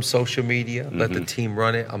from social media, let the team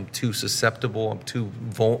run it. I'm too susceptible.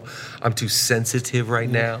 I'm too sensitive right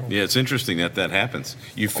now. Yeah, it's interesting that happens.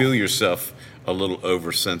 You feel yourself a little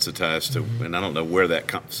oversensitized to, and I don't know where that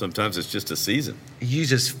comes. Sometimes it's just a season. You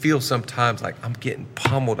just feel sometimes like I'm getting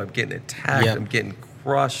pummeled, I'm getting attacked, Yep. I'm getting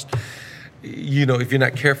crushed. If you're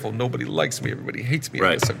not careful, nobody likes me, everybody hates me.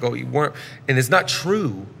 Right. You weren't, and it's not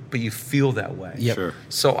true, but you feel that way. Yep. Sure.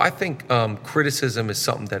 So I think criticism is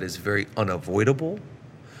something that is very unavoidable.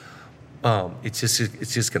 It's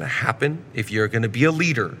just going to happen. If you're going to be a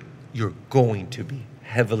leader, you're going to be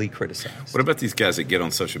heavily criticized. What about these guys that get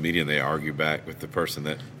on social media and they argue back with the person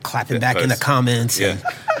that Clapping that back in the posts? comments. Yeah, And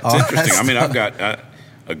it's all that interesting. I mean, stuff. I've got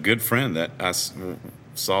a good friend that I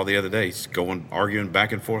saw the other day. He's arguing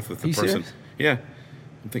back and forth with the You person. serious? Yeah,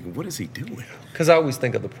 I'm thinking, what is he doing? Because I always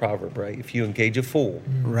think of the proverb, right? If you engage a fool,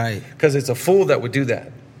 Right. because it's a fool that would do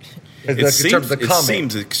that. In terms of the It comment.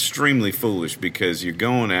 seems extremely foolish because you're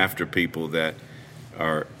going after people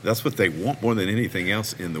that's what they want more than anything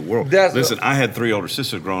else in the world. Listen, I had 3 older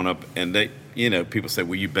sisters growing up, and they, people say,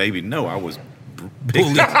 well, you baby. No, I was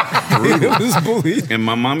Bullied. brutal. It was bullied. And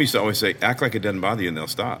my mom used to always say, act like it doesn't bother you and they'll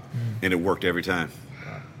stop. And it worked every time.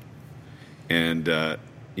 And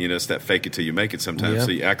You know, it's that fake it till you make it sometimes. Yeah.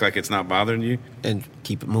 So you act like it's not bothering you. And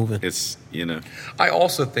keep it moving. It's, you know. I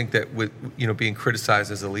also think that with, being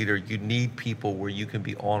criticized as a leader, you need people where you can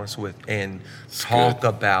be honest with and talk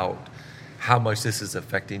about how much this is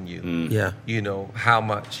affecting you. Yeah. You know, how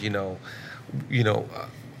much,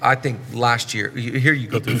 I think last year, here you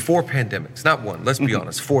go through 4 pandemics, not one, let's be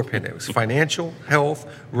honest, 4 pandemics: financial, health,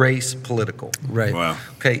 race, political. Right. Wow.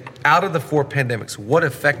 Okay, out of the 4 pandemics, what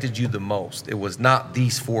affected you the most? It was not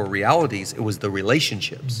these 4 realities, it was the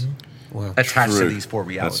relationships Wow. attached to True. these 4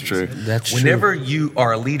 realities. That's true. That's Whenever you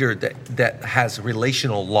are a leader that has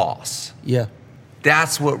relational loss, Yeah.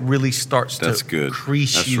 that's what really starts That's to good.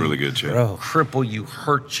 crease That's you, really good, Joe. Bro. cripple you,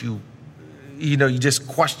 hurt you. You just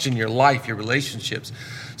question your life, your relationships.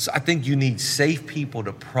 So I think you need safe people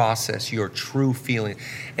to process your true feeling.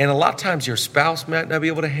 And a lot of times your spouse might not be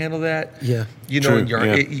able to handle that. Yeah. True, And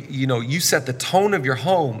yeah. you set the tone of your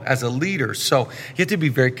home as a leader. So you have to be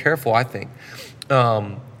very careful, I think.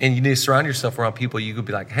 And you need to surround yourself around people you could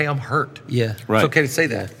be like, hey, I'm hurt. Yeah. Right. It's okay to say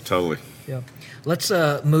that. Totally. Yeah. Let's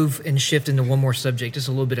move and shift into one more subject, just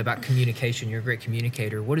a little bit about communication. You're a great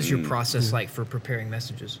communicator. What is your process like for preparing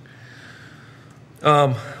messages?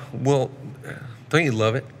 Well, don't you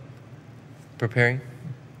love it? Preparing?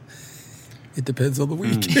 It depends on the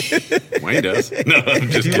week. Wayne does. No, I'm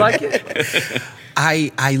just Do you kidding. like it?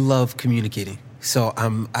 I love communicating. So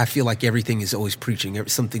I feel like everything is always preaching.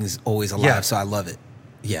 Something is always alive. Yeah. So I love it.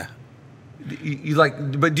 Yeah. You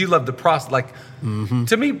like, but do you love the process? Like,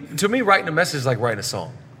 to me, writing a message is like writing a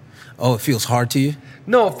song. Oh, it feels hard to you?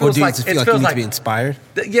 No, it Or feels do you like just feel like you need to be inspired?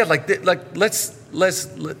 Yeah, let's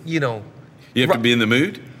You have to be in the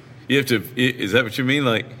mood? You have to, is that what you mean?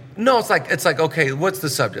 Like, No, it's like okay, what's the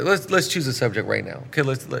subject? Let's choose a subject right now. Okay,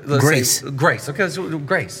 let's Grace. say grace. Okay, let's do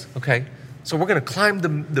grace. Okay, so we're gonna climb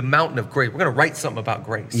the mountain of grace. We're gonna write something about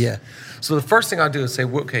grace. Yeah. So the first thing I'll do is say,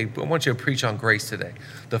 okay, I want you to preach on grace today.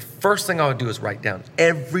 The first thing I'll do is write down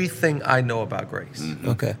everything I know about grace.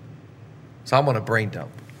 Okay. So I'm on a brain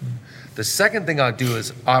dump. The second thing I'll do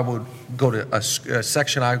is I would go to a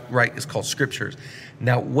section I write is called scriptures.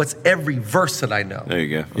 Now, what's every verse that I know? there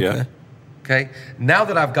you go. Yeah. Okay. Now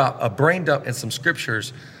that I've got a brain dump and some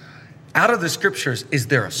scriptures, out of the scriptures, is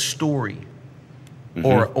there a story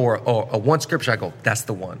or a one scripture? I go, that's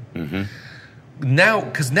the one. Now,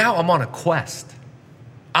 because now I'm on a quest.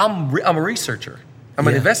 I'm a researcher. I'm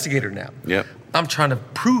an Yeah. investigator now. Yep. I'm trying to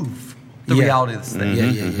prove the Yeah. reality of this thing.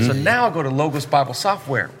 Yeah. So now I go to Logos Bible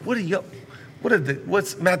Software.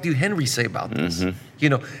 What's Matthew Henry say about this? And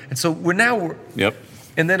so we're Yep.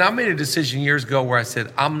 and then I made a decision years ago where I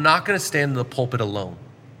said, I'm not going to stand in the pulpit alone.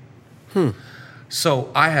 So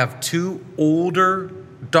I have 2 older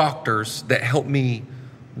doctors that help me.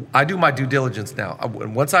 I do my due diligence now.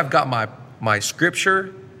 Once I've got my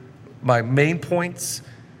scripture, my main points,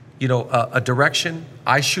 a direction,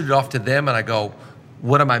 I shoot it off to them and I go,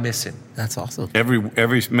 what am I missing? That's awesome. Every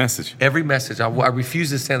message. Every message. I refuse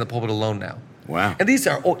to stand in the pulpit alone now. Wow. And these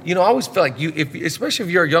are, I always feel like especially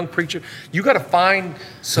if you're a young preacher, you got to find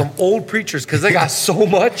some old preachers because they got so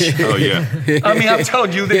much. Oh, yeah. I mean, I'm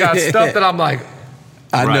telling you, they got stuff that I'm like,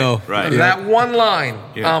 I Right, know. right. that one line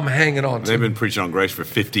Yeah. I'm hanging on to. They've been preaching on grace for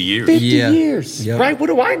 50 years. 50 Yeah. years, Yep. right? What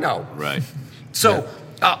do I know? Right. So,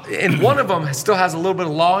 and one of them still has a little bit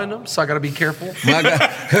of law in them, so I got to be careful. My God.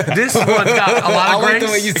 This one got a lot I of like grace,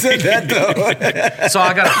 the way you said that, though. so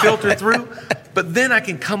I got to filter through. But then I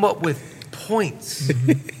can come up with points.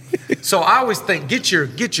 So I always think get your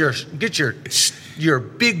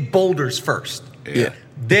big boulders first. Yeah.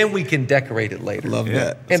 Then we can decorate it later. Love Yeah.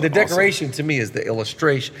 that. And the That's awesome. decoration to me is the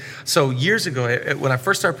illustration. So years ago, when I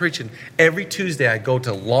first started preaching, every Tuesday I go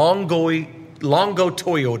to Longo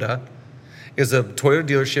Toyota, is a Toyota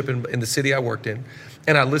dealership in the city I worked in,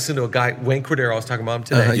 and I listened to a guy, Wayne Cordero. I was talking about him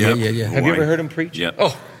today. Yeah. Have you ever heard him preach? Yep.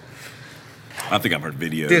 Oh, I think I've heard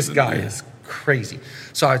videos. this and- guy is crazy.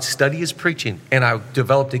 So I'd study his preaching, and I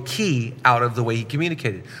developed a key out of the way he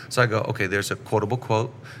communicated. So I go, okay, there's a quotable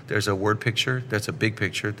quote, there's a word picture, there's a big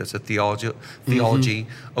picture, that's a theology.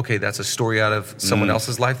 Okay, that's a story out of someone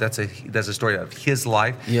else's life. That's a story out of his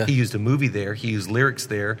life. Yeah. He used a movie there. He used lyrics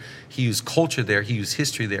there. He used culture there. He used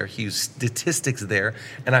history there. He used statistics there.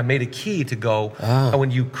 And I made a key to go,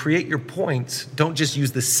 when you create your points, don't just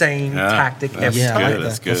use the same tactic every Yeah, I time. like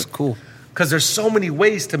That's that. good. That's cool. Because there's so many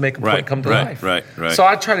ways to make a point come to life. Right. So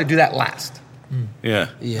I try to do that last. Yeah.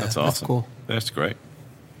 Yeah, That's that's awesome. cool. That's great.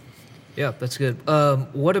 Yeah, that's good.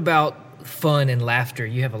 What about fun and laughter.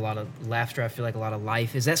 You have a lot of laughter. I feel like a lot of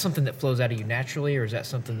life. Is that something that flows out of you naturally, or is that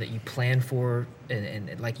something that you plan for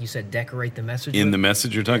and like you said, decorate the message in with? the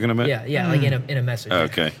message you're talking about? Yeah, like in a message.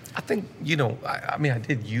 Okay. I think, I mean, I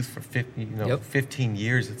did youth for 15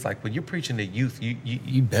 years. It's like when you're preaching to youth,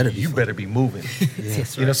 you better be moving.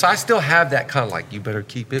 That's right. So I still have that kind of like, you better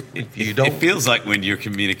keep it. If you don't, it feels like when you're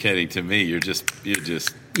communicating to me, you're just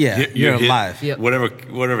you're alive. Yep.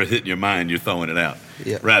 Whatever hit in your mind, you're throwing it out,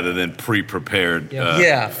 rather than pre-prepared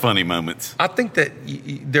funny moments. I think that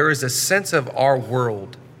there is a sense of our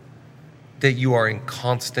world that you are in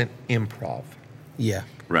constant improv. Yeah.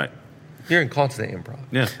 Right. You're in constant improv.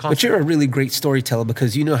 Yeah. But you're a really great storyteller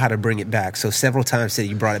because you know how to bring it back. So several times today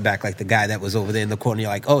you brought it back, like the guy that was over there in the corner. You're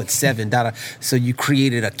like, oh, it's 7. So you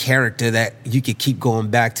created a character that you could keep going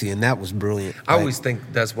back to, and that was brilliant. I always think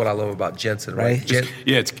that's what I love about Jensen, right? I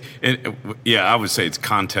would say it's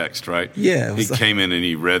context, right? Yeah. He came in and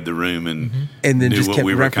he read the room and then knew just what kept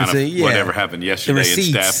we were referencing, whatever happened yesterday the receipts,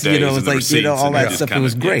 in staff days, it's and the like, receipts, all that stuff. It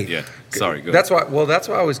was great. Yeah. Sorry, go That's ahead.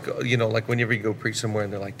 why I always go, like whenever you go preach somewhere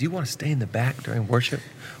and they're like, do you want to stay in the back during worship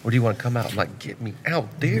or do you want to come out? I'm like, get me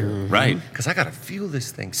out there. Right. Because I got to feel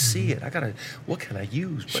this thing, see it. What can I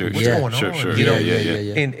use? Sure, What's going on? Sure.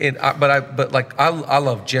 But I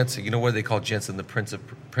love Jensen. You know what they call Jensen, the Prince of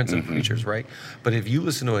Preachers, right? But if you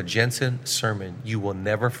listen to a Jensen sermon, you will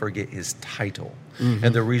never forget his title.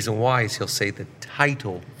 And the reason why is he'll say the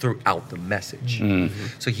title throughout the message.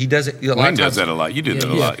 So he doesn't. Wayne does that a lot. You do that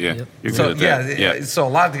a lot. Yeah. Yep. You're good at that. So a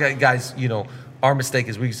lot of the guys, our mistake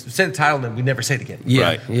is we say the title and then we never say it again. Yeah.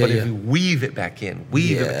 Right. But if we weave it back in,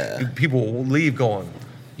 people will leave going,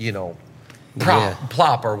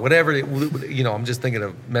 plop or whatever. I'm just thinking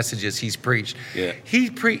of messages he's preached. Yeah.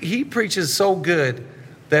 He preaches so good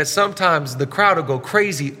that sometimes the crowd will go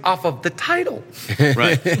crazy off of the title.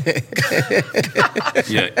 Right.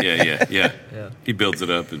 Yeah. He builds it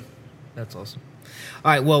up. That's awesome.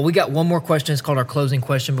 All right, well, we got one more question. It's called our closing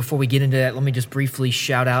question. Before we get into that, let me just briefly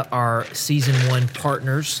shout out our Season 1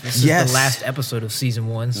 partners. This is the last episode of Season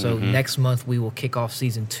 1, so next month we will kick off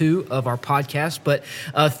Season 2 of our podcast. But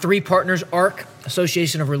 3 partners, ARC,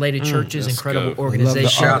 Association of Related Churches, incredible organization.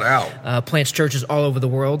 Shout out. Plants churches all over the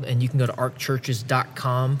world, and you can go to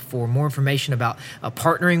arcchurches.com for more information about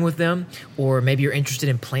partnering with them, or maybe you're interested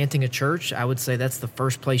in planting a church. I would say that's the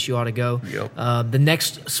first place you ought to go. Yep. The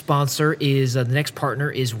next sponsor is, the next partner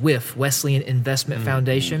is WIF, Wesleyan Investment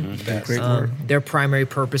Foundation. Great work. Their primary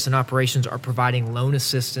purpose and operations are providing loan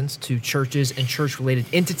assistance to churches and church-related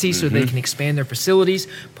entities so they can expand their facilities,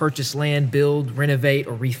 purchase land, build, renovate,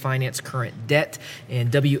 or refinance current debt.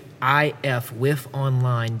 And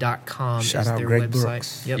WIFonline.com is their Greg website.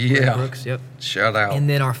 Brooks. Yep, Yeah. Greg Brooks, yep. Shout out. And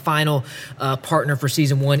then our final partner for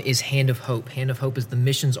Season 1 is Hand of Hope. Hand of Hope is the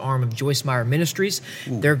missions arm of Joyce Meyer Ministries.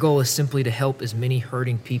 Their goal is simply to help as many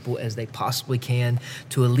hurting people as they possibly can,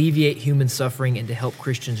 to alleviate human suffering, and to help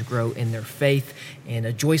Christians grow in their faith. And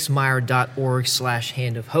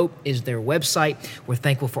joycemeyer.org/Hand of Hope is their website. We're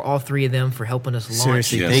thankful for all 3 of them for helping us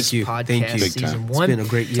launch this podcast Thank you. Season 1. It's been a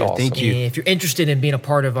great year. Awesome. Thank you. And if you're interested in being a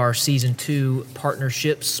part of our Season 2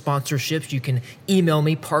 partnerships, sponsorships, you can email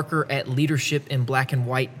me,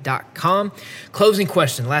 parker@leadershipinblackandwhite.com. Closing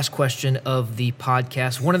question, last question of the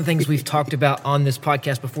podcast. One of the things we've talked about on this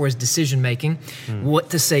podcast before is decision making,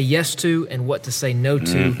 what to say yes to and what to say no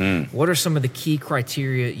to. What are some of the key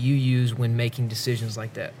criteria you use when making decisions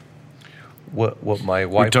like that? What my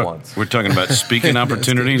wife wants. We're talking about speaking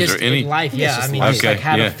opportunities Just or any in life, yeah. just I mean, life. just like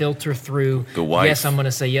how Okay, to filter through. The wife. Yes, I'm going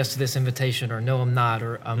to say yes to this invitation, or no, I'm not,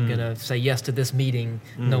 or I'm going to say yes to this meeting.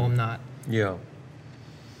 No, I'm not. Yeah.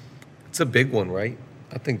 It's a big one, right?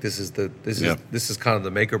 I think this is kind of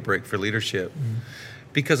the make or break for leadership.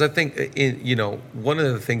 Because I think one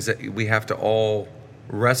of the things that we have to all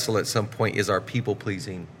wrestle at some point is our people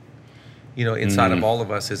pleasing. Inside of all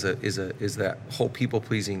of us is that whole people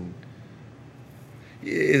pleasing.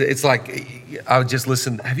 It's like I just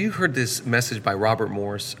listened. Have you heard this message by Robert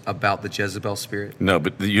Morris about the Jezebel spirit? No,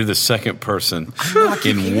 but you're the second person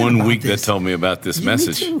in 1 week that told me about this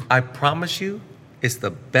message. I promise you, it's the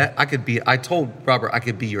best. I told Robert I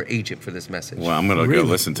could be your agent for this message. Well, I'm going to go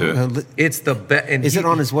listen to it. It's the best. Is it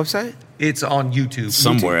on his website? It's on YouTube.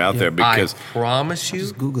 Somewhere out there, because I promise you.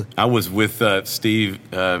 Just Google it. I was with Steve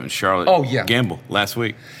and Charlotte Gamble last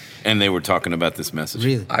week, and they were talking about this message.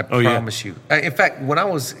 Really? I promise you. In fact, when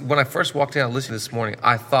I first walked in and listened this morning,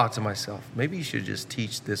 I thought to myself, maybe you should just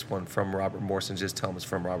teach this one from Robert Morris and just tell him it's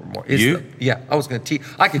from Robert Morris. I was going to teach.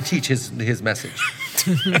 I could teach his message.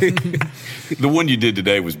 The one you did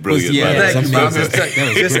today was brilliant. Thank you, Bob.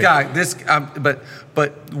 This guy.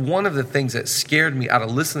 But one of the things that scared me out of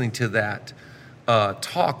listening to that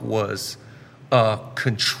talk was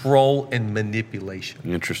control and manipulation.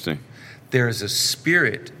 Interesting. There is a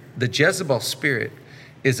spirit. The Jezebel spirit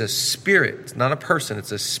is a spirit. It's not a person.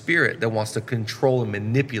 It's a spirit that wants to control and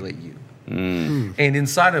manipulate you. And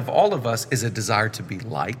inside of all of us is a desire to be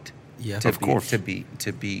liked. Yeah, to of be, course. To be,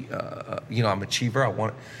 I'm an achiever. I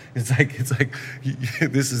want. It's like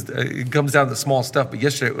this is. It comes down to the small stuff. But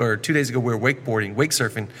yesterday or 2 days ago, we were wake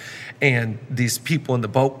surfing, and these people in the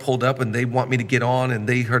boat pulled up, and they want me to get on, and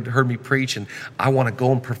they heard me preach, and I want to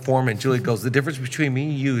go and perform. And Julie goes, the difference between me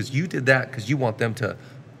and you is you did that because you want them to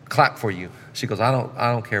clap for you. She goes, I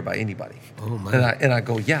don't care about anybody. Oh my. And I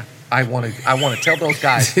go, yeah, I want to tell those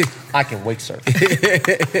guys I can wake surf.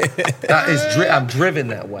 I'm driven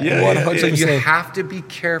that way. Yeah, so you have to be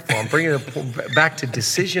careful. I'm bringing it back to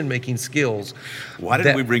decision making skills. Why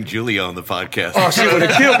did we bring Julie on the podcast? Oh, she would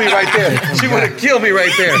have killed me right there. She would have killed me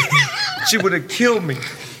right there. She would have killed me.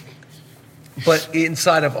 But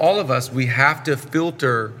inside of all of us, we have to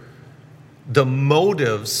filter the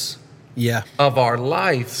motives of our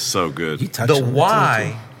life. So good. The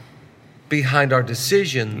why behind our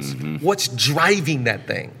decisions. What's driving that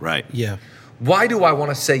thing? Right. Yeah. Why do I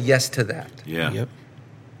want to say yes to that? Yeah. Yep.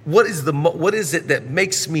 What is it that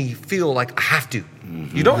makes me feel like I have to?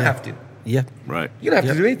 You don't have to. Yeah. Right. You don't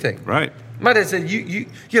have to do anything. Right. My dad said, you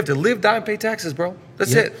have to live, die, and pay taxes, bro.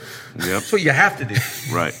 That's it. Yep. That's what you have to do.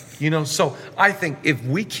 Right. So I think if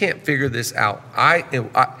we can't figure this out,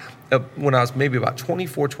 when I was maybe about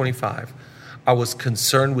 24, 25, I was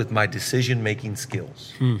concerned with my decision-making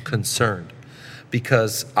skills. Concerned.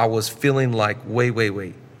 Because I was feeling like,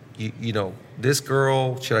 wait. This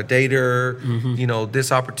girl, should I date her?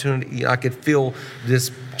 This opportunity. I could feel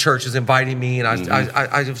this church is inviting me, and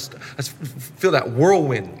I just feel that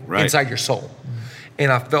whirlwind inside your soul.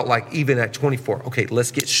 And I felt like even at 24, okay,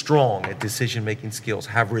 let's get strong at decision-making skills,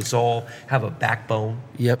 have resolve, have a backbone.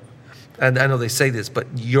 Yep. And I know they say this, but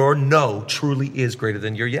your no truly is greater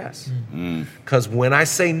than your yes. Because when I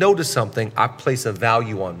say no to something, I place a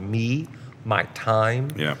value on me, my time,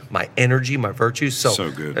 my energy, my virtues.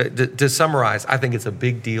 So good. To summarize, I think it's a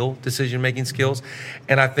big deal, decision-making skills.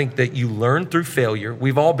 And I think that you learn through failure.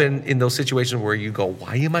 We've all been in those situations where you go,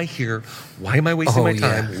 why am I here? Why am I wasting my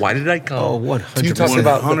time? Why did I come? Oh, 100%. You talked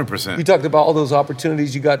about 100%. You talked about all those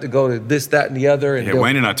opportunities you got to go to this, that, and the other. And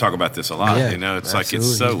Wayne and I talk about this a lot. Yeah, it's like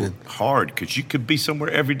it's so hard because you could be somewhere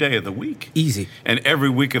every day of the week. Easy. And every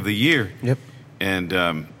week of the year. Yep. And,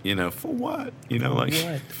 for what?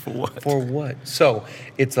 For what? For what? So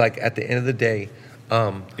it's like at the end of the day,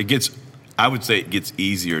 I would say it gets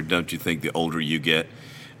easier, don't you think, the older you get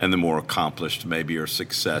and the more accomplished maybe or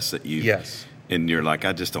success that you. Yes. And you're like,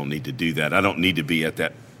 I just don't need to do that. I don't need to be at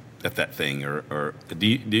that thing. Or do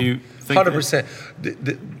you think 100%.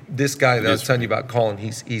 This guy that I was telling you about, Colin,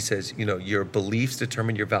 he says, your beliefs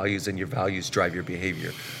determine your values and your values drive your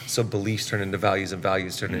behavior. So beliefs turn into values and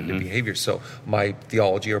values turn into behavior. So my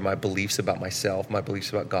theology or my beliefs about myself, my beliefs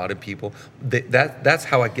about God and people, that's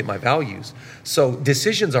how I get my values. So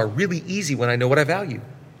decisions are really easy when I know what I value.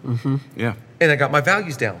 Yeah. And I got my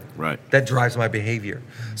values down. Right. That drives my behavior.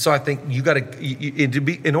 So I think you got to,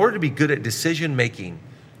 in order to be good at decision making,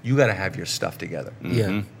 you got to have your stuff together.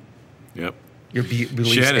 Yeah. Yep. Your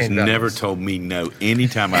beliefs Chad has and values. never told me no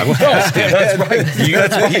anytime I've asked him. That's right.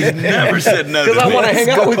 He's never said no to me. Because I want to hang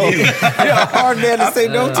out with you. You're a hard man to say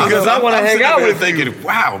no to. Because I want to hang out with thinking,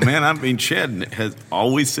 wow, man, Chad has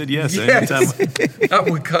always said yes. Anytime. I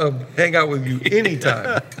would come hang out with you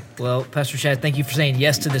anytime. Well, Pastor Chad, thank you for saying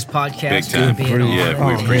yes to this podcast. Big time.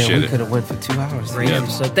 We appreciate it. We could have went for 2 hours. Great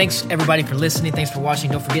episode. Thanks, everybody, for listening. Thanks for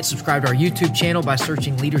watching. Don't forget, subscribe to our YouTube channel by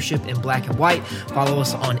searching Leadership in Black and White. Follow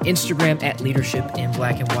us on Instagram at Leadership in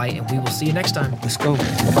Black and White, and we will see you next time. Let's go.